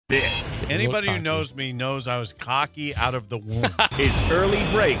This Anybody who knows me knows I was cocky out of the womb. is Early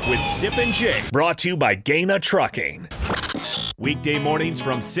Break with Sip and Jake, brought to you by Gaina Trucking. Weekday mornings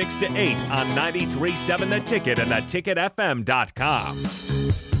from 6 to 8 on 93.7 The Ticket and theticketfm.com.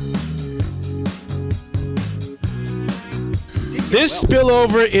 This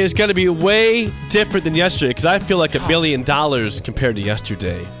spillover is going to be way different than yesterday because I feel like $1 billion compared to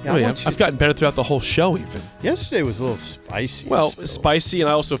yesterday. Yeah, I've gotten better throughout the whole show even. Yesterday was a little spicy. Well, spicy, and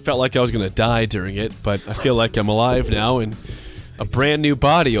I also felt like I was going to die during it, but I feel like I'm alive now and a brand new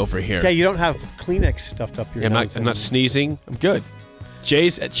body over here. Yeah, you don't have Kleenex stuffed up your nose. I'm not sneezing. I'm good.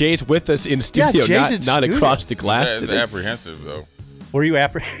 Jay's with us in studio, Jay's in not studio. across the glass Yeah, it's today. apprehensive though. Were you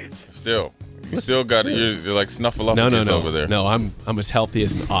apprehensive? Still, you still got you're like snuffleupagus No. over there. No, I'm as healthy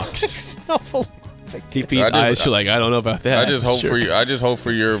as an ox. Snuffle. DP's eyes are like, I don't know about that. I just hope Sure. for you. I just hope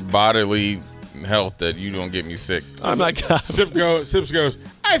for your bodily health that you don't get me sick. I'm not gonna. Sips goes,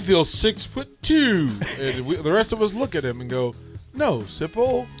 I feel 6'2". And the rest of us look at him and go, no,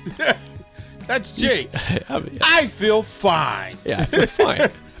 Sipple. That's Jake. I feel fine. Yeah, I feel fine. I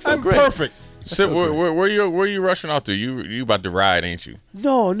feel I'm great. perfect. Sip, where you rushing off to? You about to ride, ain't you?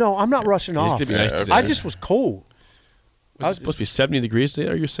 No, I'm not rushing It's off. gonna be nice today. I just was cold. It's supposed to be 70 degrees today.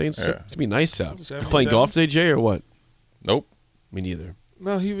 Are you saying so? Yeah. It's gonna be nice out. You 77. playing golf today, Jay, or what? Nope. Me neither.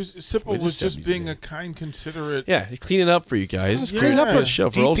 No, Sipple Wait, was it's just 70s being today. a kind, considerate. Yeah, he's cleaning up for you guys. Clean up for the show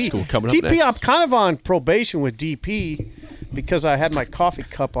for old school coming up DP, next. I'm kind of on probation with DP because I had my coffee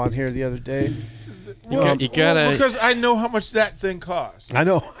cup on here the other day. Well, you gotta- well, because I know how much that thing costs. I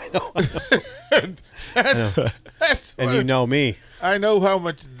know. That's And you know me. I know how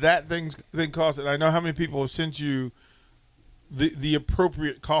much that thing costs, and I know how many people have sent you the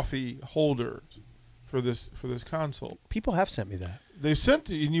appropriate coffee holders for this console. People have sent me that. They sent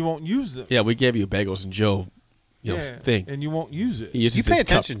it, and you won't use them. Yeah, we gave you Bagels and Joe, thing. and you won't use it. He uses You pay his cup.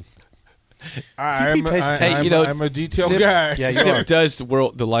 attention. I'm pays attention. I'm a detailed Sip- guy. Yeah, you Sip are. does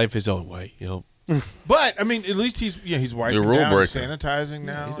the life his own way. But I mean, at least he's wiping You're a rule down, breaker. sanitizing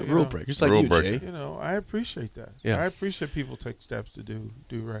now. He's a you rule know. breaker, just like Rule you, breaker. Jay. You know, I appreciate that. Yeah. I appreciate people take steps to do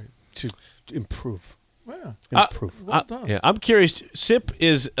right. To improve. Yeah. Improve. Well done. Yeah, I'm curious. Sip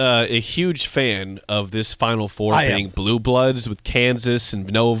is a huge fan of this Final Four I am. being Blue Bloods with Kansas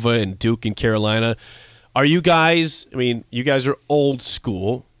and Nova and Duke and Carolina. Are you guys? I mean, you guys are old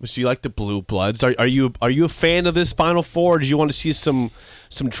school, so you like the Blue Bloods. Are you a fan of this Final Four? Or do you want to see some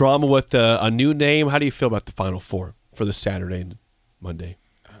drama with a new name? How do you feel about the Final Four for this Saturday and Monday?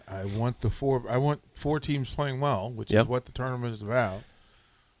 I want four teams playing well, which Yep. is what the tournament is about.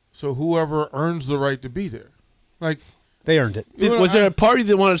 So whoever earns the right to be there, like They earned it. Was there a party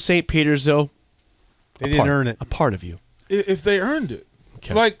that wanted St. Peter's though? They didn't earn it. A part of you. if they earned it,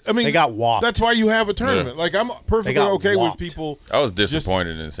 Okay. like I mean, They got whopped. That's why you have a tournament. Yeah. Like I'm perfectly got okay whopped. with people. I was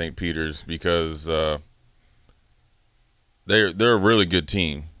disappointed in St. Peter's because they're a really good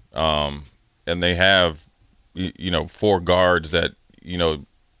team, and they have four guards that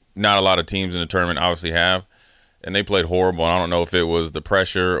not a lot of teams in the tournament obviously have, and they played horrible. And I don't know if it was the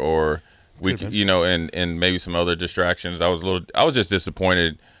pressure or and maybe some other distractions. I was just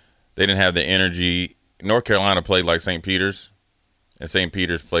disappointed they didn't have the energy. North Carolina played like St. Peter's. And St.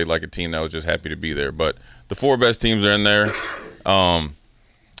 Peter's played like a team that was just happy to be there. But the four best teams are in there.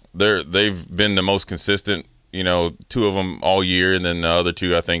 They've been the most consistent, two of them all year. And then the other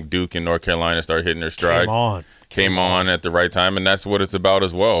two, I think Duke and North Carolina started hitting their stride. Came on at the right time. And that's what it's about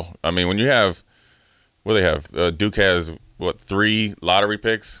as well. I mean, when you have – what do they have? Duke has, 3 lottery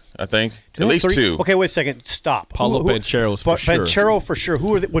picks, I think? At least 2. Okay, wait a second. Stop. Paulo Banchero's for sure. Banchero for sure. Who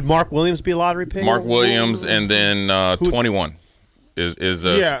would Mark Williams be a lottery pick? Mark Williams and then 21 is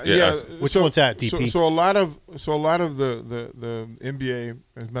Which one's that, DP? So a lot of the NBA,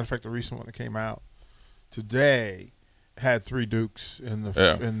 as a matter of fact, the recent one that came out today had 3 Dukes in the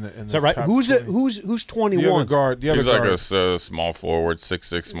Is that right? top Who's 20. Who's 21? The other guard. He's like a small forward,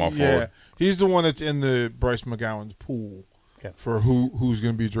 6'6" small forward. He's the one that's in the Bryce McGowan's pool for who's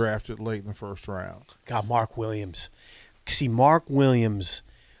going to be drafted late in the first round. God, Mark Williams. See, Mark Williams,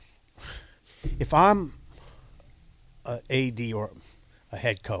 if I'm a AD or a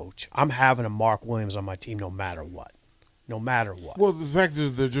head coach, I'm having a Mark Williams on my team no matter what. No matter what. Well, the fact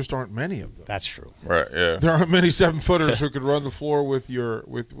is there just aren't many of them. That's true. Right, yeah. There aren't many 7-footers who could run the floor with your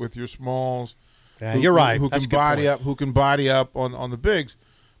smalls. Yeah, you're right. Who That's can a good body point. up? Who can body up on the bigs?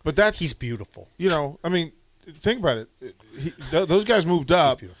 But He's beautiful. I mean, think about it. Those guys moved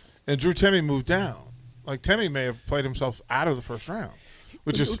up, and Drew Timme moved down. Like Timme may have played himself out of the first round,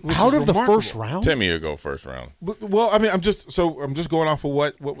 which is out of the remarkable. first round. Timme will go first round. Well, I mean, I'm just going off of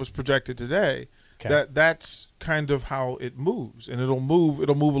what was projected today. That's kind of how it moves, and it'll move a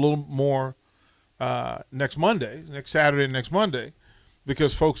little more next Saturday, next Monday,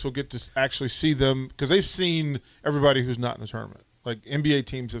 because folks will get to actually see them because they've seen everybody who's not in the tournament. Like NBA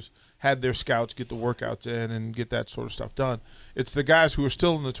teams have had their scouts get the workouts in and get that sort of stuff done. It's the guys who are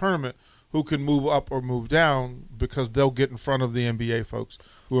still in the tournament who can move up or move down because they'll get in front of the NBA folks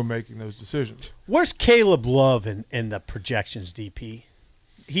who are making those decisions. Where's Caleb Love in the projections, DP?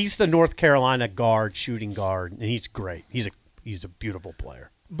 He's the North Carolina shooting guard, and he's great. He's a beautiful player.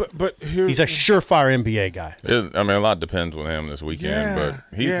 But he's a surefire NBA guy. A lot depends with him this weekend,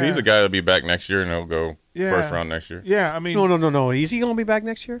 but he's a guy that'll be back next year, and he'll go first round next year. Yeah, I mean, no. Is he going to be back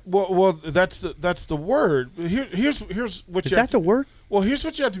next year? Well, that's the word. Here's what is that the word? Well, here's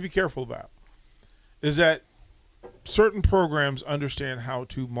what you have to be careful about: is that certain programs understand how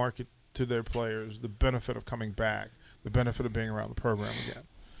to market to their players the benefit of coming back, the benefit of being around the program again,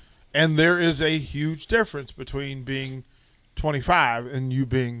 and there is a huge difference between being 25 and you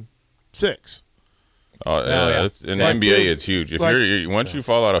being 6. It's, in the NBA, it's huge. If once you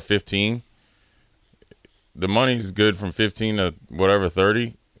fall out of 15, the money's good from 15 to whatever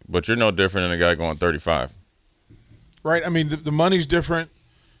 30, but you're no different than a guy going 35. Right. I mean, the money's different,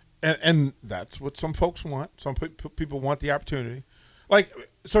 and that's what some folks want. Some people want the opportunity.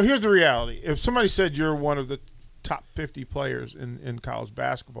 So here's the reality: if somebody said you're one of the top 50 players in college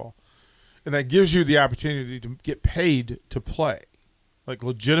basketball, and that gives you the opportunity to get paid to play, like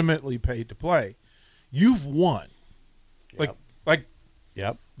legitimately paid to play, you've won.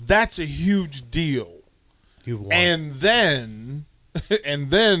 Yep. That's a huge deal. You've won. And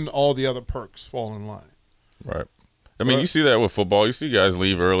then all the other perks fall in line. Right. I mean, you see that with football. You see guys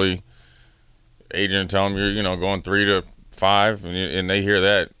leave early. Agent tell them you're going 3 to 5, and they hear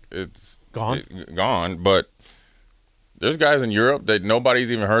that it's gone. But there's guys in Europe that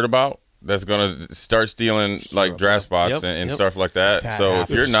nobody's even heard about that's going to start stealing draft spots and stuff like that. So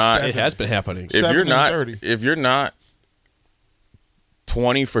if you're not, it has been happening. If you're not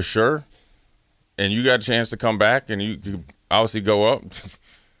 20 for sure, and you got a chance to come back and you obviously go up,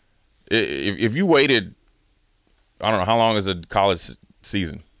 if you waited, I don't know how long is a college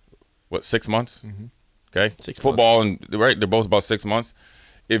season? What, 6 months? Mm-hmm. Okay, 6 football months. And right, they're both about 6 months.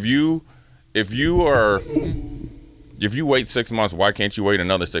 If you wait 6 months, why can't you wait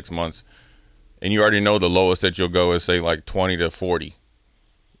another 6 months? And you already know the lowest that you'll go is say 20 to 40,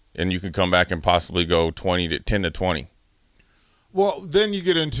 and you can come back and possibly go 10 to 20. Well, then you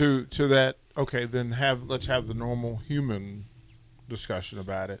get into that. Okay, then let's have the normal human discussion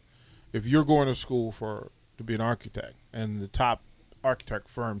about it. If you're going to school to be an architect, and the top architect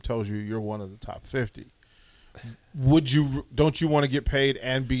firm tells you you're one of the top 50, don't you want to get paid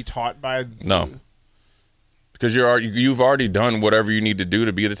and be taught by? No, because you've already done whatever you need to do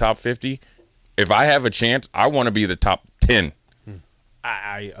to be the top 50. If I have a chance, I want to be the top 10.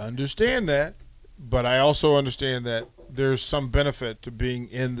 I understand that, but I also understand that there's some benefit to being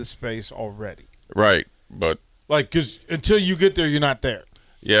in the space already. Right, but because until you get there, you're not there.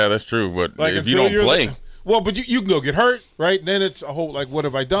 Yeah, that's true. But if you don't play, but you can go get hurt, right? Then it's a whole what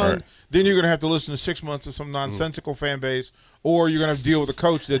have I done? Right. Then you're gonna have to listen to 6 months of some nonsensical fan base, or you're gonna have to deal with a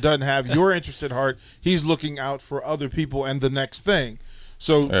coach that doesn't have your interest at heart. He's looking out for other people and the next thing.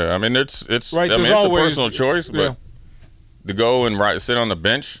 So yeah, I mean it's right, it's a personal choice, but yeah. to go and sit on the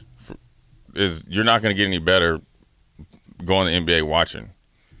bench you're not going to get any better going to the NBA watching.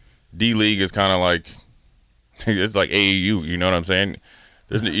 D League is kind of it's like AAU. You know what I'm saying?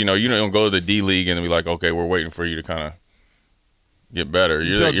 There's, you don't go to the D League and be like, okay, we're waiting for you to kind of get better.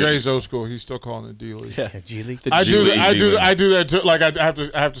 You tell Jay's old school, he's still calling it D League. Yeah, G League. I do that too.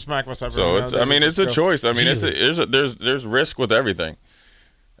 I have to smack myself. So it's a choice. I mean, there's risk with everything.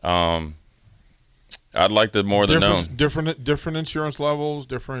 I'd like the more than known. Different insurance levels,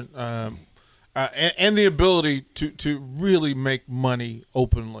 different, and the ability to really make money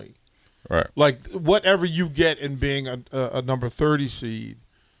openly. Right. Whatever you get in being a number 30 seed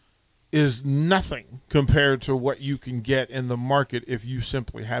is nothing compared to what you can get in the market if you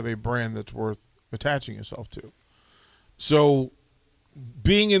simply have a brand that's worth attaching yourself to. So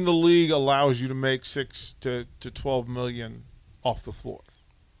being in the league allows you to make $6 to $12 million off the floor.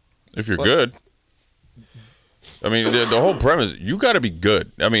 If you're good. I mean, the whole premise, you got to be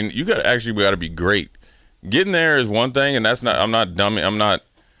good. I mean, you got to be great. Getting there is one thing, and that's not. I'm not dumbing. I'm not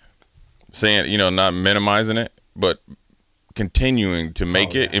saying not minimizing it, but continuing to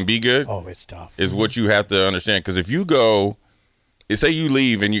make it and be good. Oh, it's tough. Is what you have to understand. Because if you go, say you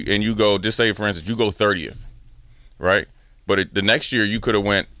leave and you go, just say for instance you go 30th, right? But the next year you could have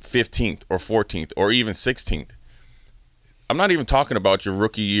went 15th or 14th or even 16th. I'm not even talking about your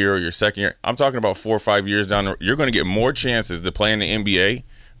rookie year or your second year. I'm talking about 4 or 5 years down the road. You're going to get more chances to play in the NBA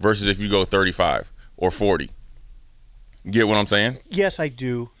versus if you go 35 or 40. You get what I'm saying? Yes, I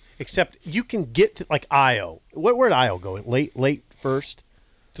do. Except you can get to like Io. Where'd Io go? Late first?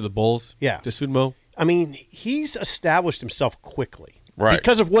 To the Bulls? Yeah. To Sudmo? I mean, he's established himself quickly. Right.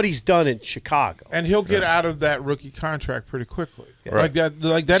 Because of what he's done in Chicago. And he'll get out of that rookie contract pretty quickly. Right. Like that See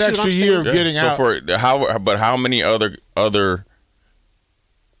what extra I'm year of saying? getting out. But how many other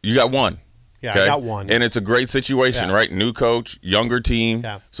you got one? Yeah, Okay? I got one. And it's a great situation, Yeah. right? New coach, younger team.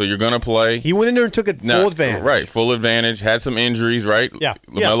 Yeah. So you're going to play. He went in there and took it full advantage. Right, full advantage. Had some injuries, right? Yeah.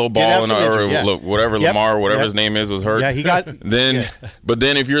 LaMelo Yeah. Ball Did have and some or injury, yeah. look, whatever Yep. Lamar, whatever Yep. his name is, was hurt. Yeah, he got. Then, but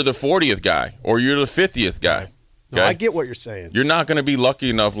then if you're the 40th guy or you're the 50th guy, No, okay, I get what you're saying. you're not going to be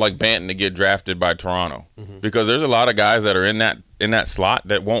lucky enough like Banton to get drafted by Toronto because there's a lot of guys that are in that slot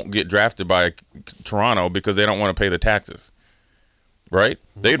that won't get drafted by Toronto because they don't want to pay the taxes. Right?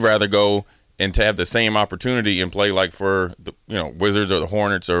 They'd rather go and to have the same opportunity and play like for the Wizards or the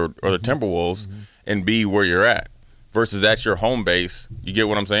Hornets or the Timberwolves and be where you're at versus that's your home base. You get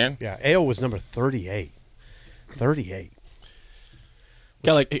what I'm saying? Yeah, Ayo was number 38. 38.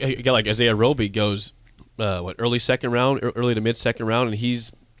 Guy like Isaiah Roby goes, early second round, early to mid second round, and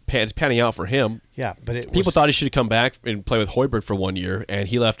he's panning out for him. Yeah, but People thought he should have come back and play with Hoiberg for 1 year, and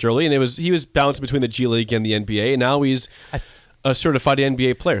he left early, and he was bouncing between the G League and the NBA, and now he's a certified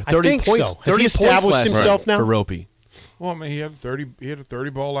NBA player. 30 think points. so. Has 30 he established points last himself night now? for Roby. Well, I mean, he had a 30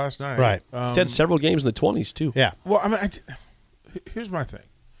 ball last night. Right. He's had several games in the 20s too. Yeah. Well, I mean, here's my thing.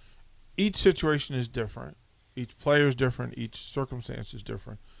 Each situation is different. Each player is different. Each circumstance is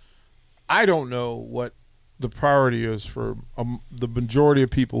different. I don't know what the priority is for the majority of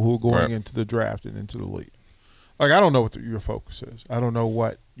people who are going into the draft and into the league. Like, I don't know what your focus is. I don't know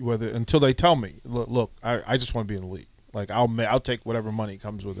whether until they tell me. Look, I just want to be in the league. Like, I'll take whatever money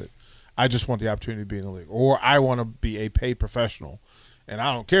comes with it. I just want the opportunity to be in the league, or I want to be a paid professional, and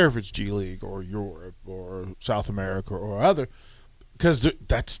I don't care if it's G League or Europe or South America or other, because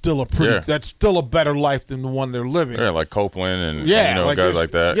that's still a better life than the one they're living. Yeah, like Copeland and like guys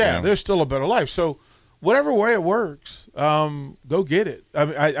like that. Yeah, there's still a better life. So whatever way it works, go get it. I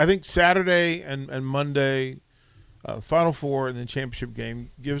mean, I think Saturday and Monday, Final Four and then championship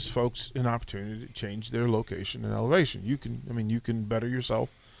game gives folks an opportunity to change their location and elevation. You can better yourself,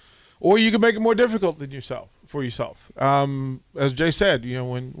 or you can make it more difficult for yourself. As Jay said,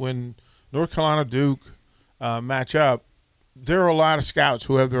 when North Carolina Duke match up, there are a lot of scouts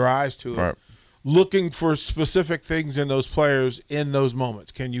who have their eyes to it, looking for specific things in those players in those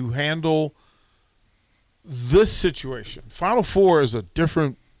moments. Can you handle this situation? Final Four is a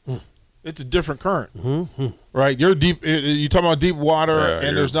different current, right? You're deep. You talking about deep water,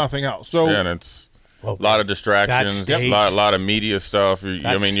 and there's nothing else. So and it's a lot of distractions, a lot of media stuff. You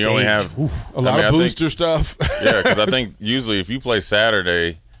only have a lot of booster stuff. Yeah, because I think usually if you play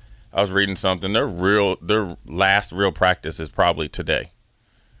Saturday, I was reading something. Their last real practice is probably today,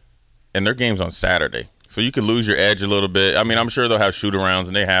 and their game's on Saturday. So you could lose your edge a little bit. I mean, I'm sure they'll have shoot-arounds,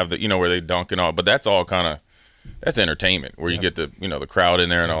 and they have where they dunk and all, but that's all kind of that's entertainment where you get the crowd in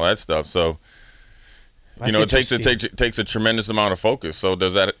there and all that stuff. So it takes a tremendous amount of focus. So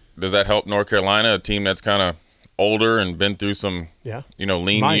does that help North Carolina, a team that's kind of older and been through some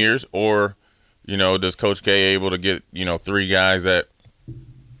lean years, or does Coach K able to get 3 guys that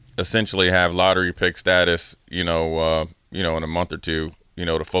essentially have lottery pick status in a month or two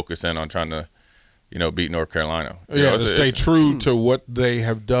to focus in on trying to beat North Carolina. To stay true to what they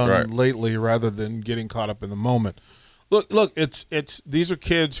have done lately rather than getting caught up in the moment. Look, it's these are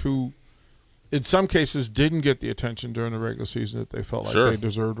kids who in some cases didn't get the attention during the regular season that they felt like they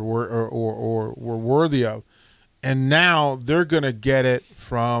deserved or were worthy of. And now they're going to get it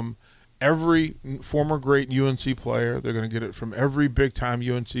from every former great UNC player. They're going to get it from every big-time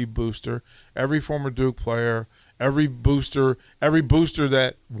UNC booster, every former Duke player, every booster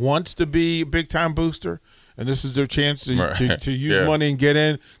that wants to be a big-time booster, and this is their chance to use money and get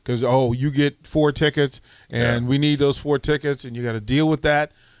in because, you get 4 tickets, and we need those 4 tickets, and you got to deal with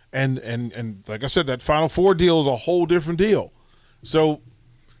that. And like I said, that Final Four deal is a whole different deal. So,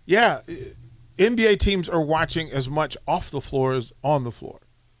 NBA teams are watching as much off the floor as on the floor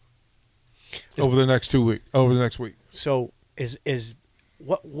over the next week. So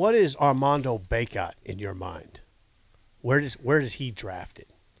what is Armando Bacot in your mind? Where does he drafted?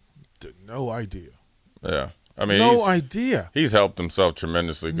 No idea. Yeah. I mean, no idea. He's helped himself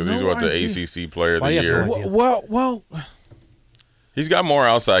tremendously because he's the ACC Player of the Year. Well, he's got more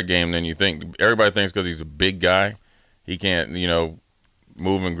outside game than you think. Everybody thinks because he's a big guy, he can't,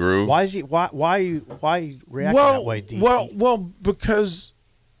 move and groove. Why is he? Why reacting that way? DP? Well, because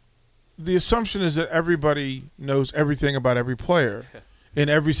the assumption is that everybody knows everything about every player in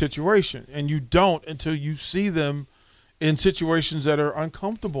every situation, and you don't until you see them in situations that are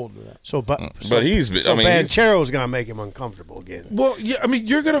uncomfortable to them. So, but he's. I mean, Banchero's going to make him uncomfortable again. Well, yeah, I mean,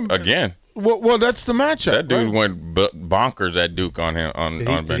 you're gonna again. Well, that's the matchup. That dude right? went bonkers at Duke on him on Did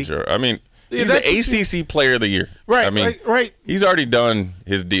he? Ventura. I mean, Yeah, he's an ACC Player of the Year. Right, I mean, right. he's already done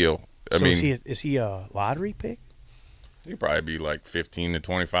his deal. I So mean, is he a lottery pick? he'd probably be like 15 to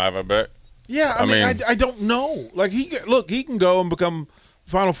 25. I bet. Yeah, I mean, I don't know. Like he can go and become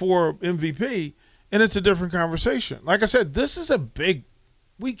Final Four MVP, and it's a different conversation. Like I said, this is a big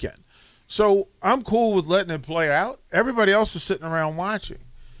weekend, so I'm cool with letting it play out. Everybody else is sitting around watching.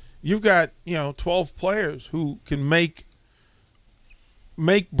 You've got 12 players who can make,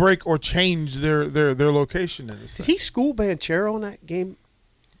 break, or change their location in this Did thing. he school Banchero in that game?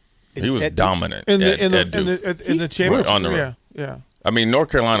 He was dominant in at the Duke. championship. On the road. Yeah. I mean, North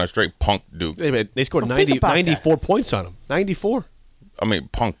Carolina straight punked Duke. They scored Well, think 90, about 94 points on him. 94. I mean,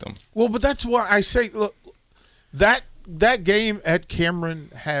 punked them. Well, but that's why I say, look, that game at Cameron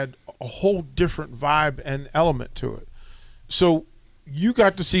had a whole different vibe and element to it. So you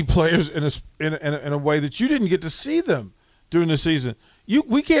got to see players in a way that you didn't get to see them during the season.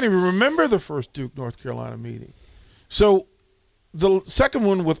 We can't even remember the first Duke North Carolina meeting. So the second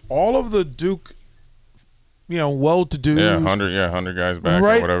one with all of the Duke, well-to-do, 100 guys back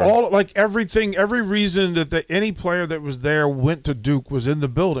right? or whatever. All like everything, every reason that any player that was there went to Duke was in the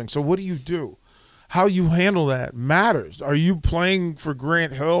building. So what do you do? How you handle that matters. Are you playing for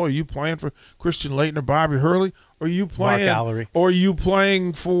Grant Hill? Are you playing for Christian Layton or Bobby Hurley? Are you playing? Mark Allery. Or are you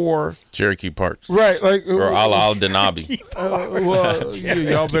playing for Cherokee Parks. right? Like Or Al Denabi. well,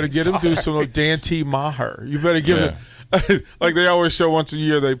 y'all better get him do some Dan T. Maher. You better give it. Like they always show once a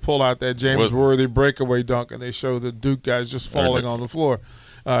year, they pull out that James Worthy breakaway dunk, and they show the Duke guys just falling on the floor,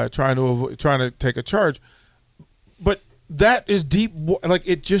 trying to take a charge. But that is deep. Like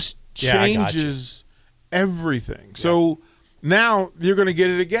it just changes everything. So now you're going to get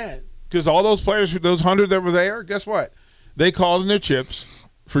it again because all those players, those 100 that were there, guess what? They called in their chips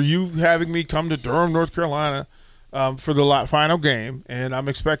for you having me come to Durham, North Carolina, for the final game, and I'm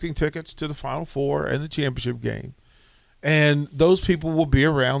expecting tickets to the Final Four and the championship game. And those people will be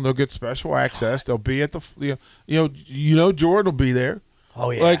around. They'll get special access. They'll be at the Jordan will be there. Oh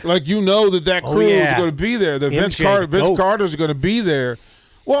yeah, Like that crew is going to be there. That Vince Carter's going to be there.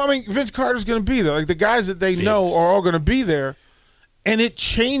 Well, I mean, Vince Carter's going to be there. Like the guys that they know are all going to be there, and it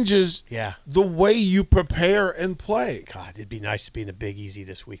changes the way you prepare and play. God, it'd be nice to be in the Big Easy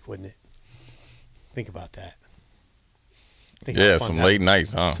this week, wouldn't it? Think about that. Some late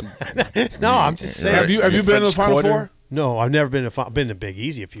nights, huh? No, I'm just saying. Have you been to the Final Four? No, I've never been to been to Big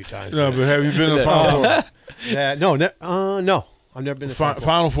Easy a few times. No, but have you been to the Final Four? No, I've never been to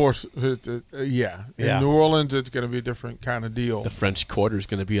Final Four. Yeah. In Yeah. New Orleans, it's going to be a different kind of deal. The French Quarter is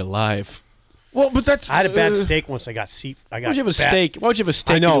going to be alive. Well, but that's. I had a bad steak once. I got Why would you have a steak? Why would you have a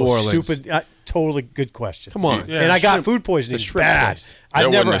steak I know, in New Orleans? stupid. Totally good question. Come on. Yeah. And I got Shrimp- food poisoning. the shrimp Bad. place. I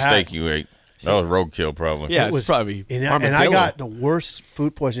That never wasn't a had. steak you ate. That was roadkill, probably. Yeah, It it's was- probably And I armadillo. got the worst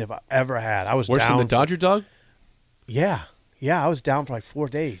food poisoning I've ever had. I was Worse down. than the Dodger dog? Yeah, I was down for like 4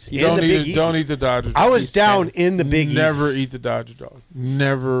 days. In Don't the Big Easy. eat the Dodger dog. I was down in the Big Easy. Never eat the Dodger dog.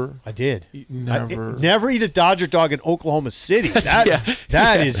 Never. I did. Never. Never eat a Dodger dog in Oklahoma City.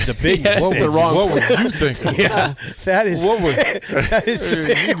 That is the big Yeah, mistake. the wrong- What were you thinking? Yeah, that is. What would? That is the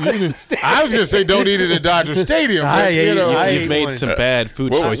big mistake. I was going to say don't eat it at Dodger Stadium. I But, ate- I You've ate made one. some bad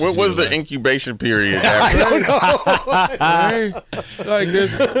food What choices. was in your the life. incubation period? After? right? Like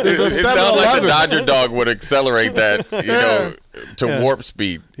there's a It sounds like the 7-Eleven. Dodger dog would accelerate that, to warp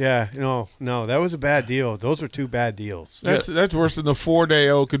speed. Yeah, no, that was a bad deal. Those were 2 bad deals. That's worse than the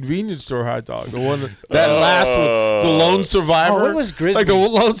 4-day-old convenience store hot dog. The one that last one, the lone survivor. Oh, it was Grizzly. Like the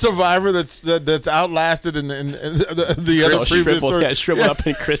lone survivor that's outlasted in the other previous store. Yeah, shriveled up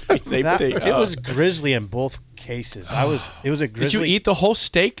and crispy. Same thing. It was grizzly in both cases. It was a Did grizzly. you eat the whole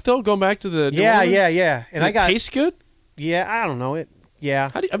steak though? Going back to the New Yeah, Orleans? yeah. And Did I it got. taste good. Yeah, I don't know it.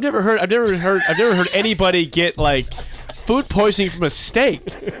 Yeah. I've never heard anybody get like food poisoning from a steak.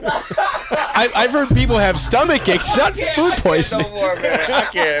 I've heard people have stomach aches. It's not food poisoning. No more, man. I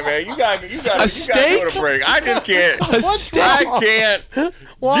can't, man. You got A steak? to break. I just can't. A steak? I can't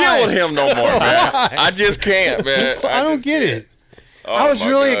Why? deal with him no more, man. I just can't, man. I don't just get can't. it. Oh, I was my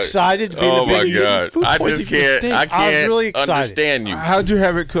really God. excited to be Oh in the my Big God! Easy. Food I poisoning just from a can't. steak. I I was can't really excited. understand you. How'd you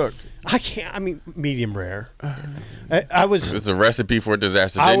have it cooked? I can't. I mean, medium rare. I was. It's a recipe for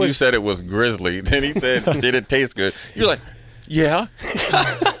disaster. I Then you was- said it was grizzly. Then he said, "Did it taste good?" You're like, Yeah.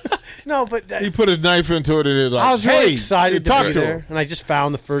 No, but He put his knife into it and it was like, I was really hey, excited talk to be to there, him. and I just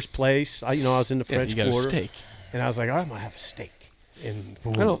found the first place. I was in the Yeah, French you got a Quarter, steak. and I was like, "All right, I'm gonna have a steak." And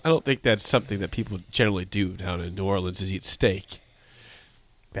boom. I don't think that's something that people generally do down in New Orleans is eat steak.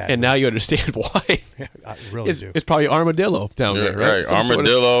 Bad And now you understand why. I really It's, do. it's probably armadillo down Yeah, there, right? right. Some sort of-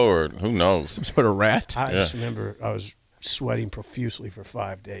 Armadillo or who knows. some sort of rat. I just remember I was sweating profusely for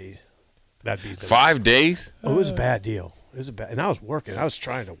 5 days. That'd be 5 days? Oh, it was a bad deal. It was a bad, and I was working. I was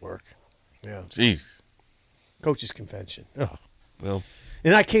trying to work. Yeah, Jeez. coach's convention. Ugh. Well,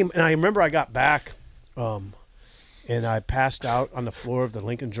 And I came, and I remember I got back, and I passed out on the floor of the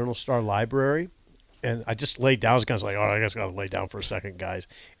Lincoln Journal-Star library, and I just laid down. I was kind of like, "Oh, I guess I got to lay down for a second, guys."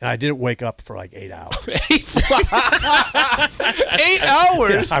 And I didn't wake up for like 8 hours. 8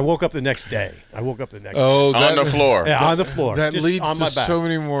 hours. I woke up the next day. On the floor. Yeah, on the floor. That just leads on my to back. so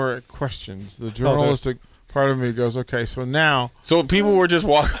many more questions. The journalistic part of me goes, okay, so now So people were just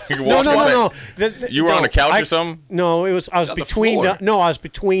walking. No. You were on the couch or something? No, it was. I was On the between. floor. I was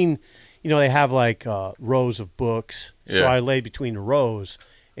between. They have like rows of books, so Yeah. I lay between the rows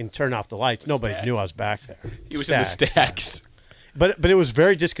and turned off the lights. Nobody Stacks. knew I was back there. He was in the stacks. But it was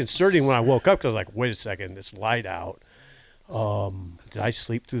very disconcerting when I woke up because I was like, wait a second, it's light out. Did I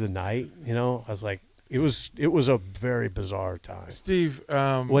sleep through the night? I was like, it was a very bizarre time. Steve,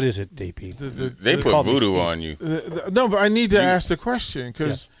 What is it, DP? They put call me voodoo Steve. on you. no, but I need to ask the question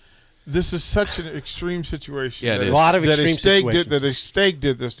because this is such an extreme situation. Yeah, it that is. A lot of that extreme situations. that a steak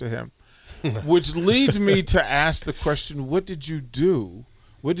did this to him, which leads me to ask the question: what did you do?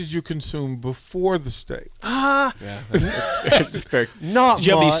 What did you consume before the steak? Yeah, that's fair. Not Did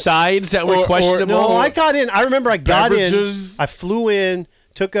you have any much. sides that were questionable? No, I got in. I remember I got Beverages? in. I flew in.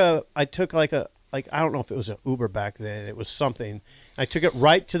 I took like I don't know if it was an Uber back then. It was something. I took it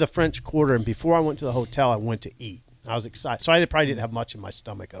right to the French Quarter, and before I went to the hotel, I went to eat. I was excited, so I probably didn't have much in my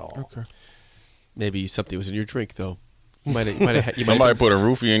stomach at all. Okay. Maybe something was in your drink, though. You might have. Somebody put a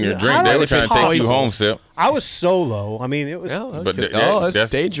roofie in your I drink. don't They know, were it's trying to take you poison. home, Sip. I was solo. I mean, it was. But that's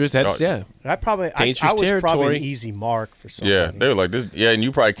dangerous. That's oh, yeah. I probably. Dangerous I was probably territory. an easy mark for somebody. Yeah, they were like this. Yeah, and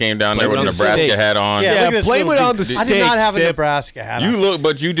you probably came down there Blame with it a on the Nebraska steak. hat on. Yeah, Yeah, look at this blame little it on dude. the I did not steak, have a Sip. Nebraska hat. You look,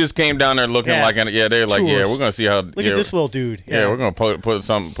 but you just came down there looking Yeah. like they're like, yeah, we're gonna see how. Look at this little dude. Yeah, we're gonna put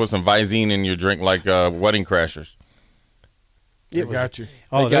some Visine in your drink like Wedding Crashers. They got you.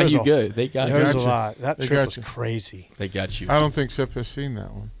 Oh, They there got was you a- good. They got There was you. a lot. That They trip got was you. crazy. They got you. I don't think Sip has seen that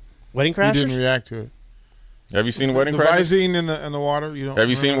one. Wedding He Crashers? didn't react to it. Have you seen Wedding The Crashers? Visine in the water. You don't. Have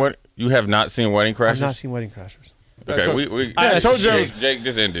you seen remember? what? You have not seen Wedding I've Crashers? not seen Wedding Crashers. Okay, we I told you I was- Jake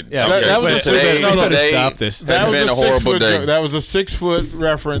just ended. Yeah, Okay, that was but a today, secret- no, no, today stop this. has That was been a 6 horrible foot day. joke. That was a 6 foot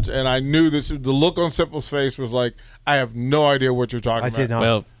reference, and I knew this. The look on Sipple's face was like, I have no idea what you're talking I about. did not.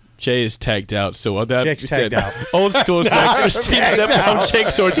 Well, Jay is tagged out, so that Jake's said, tagged out. Old school is back for Steve Zepp. I'm Jake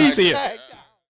Sorge. See you.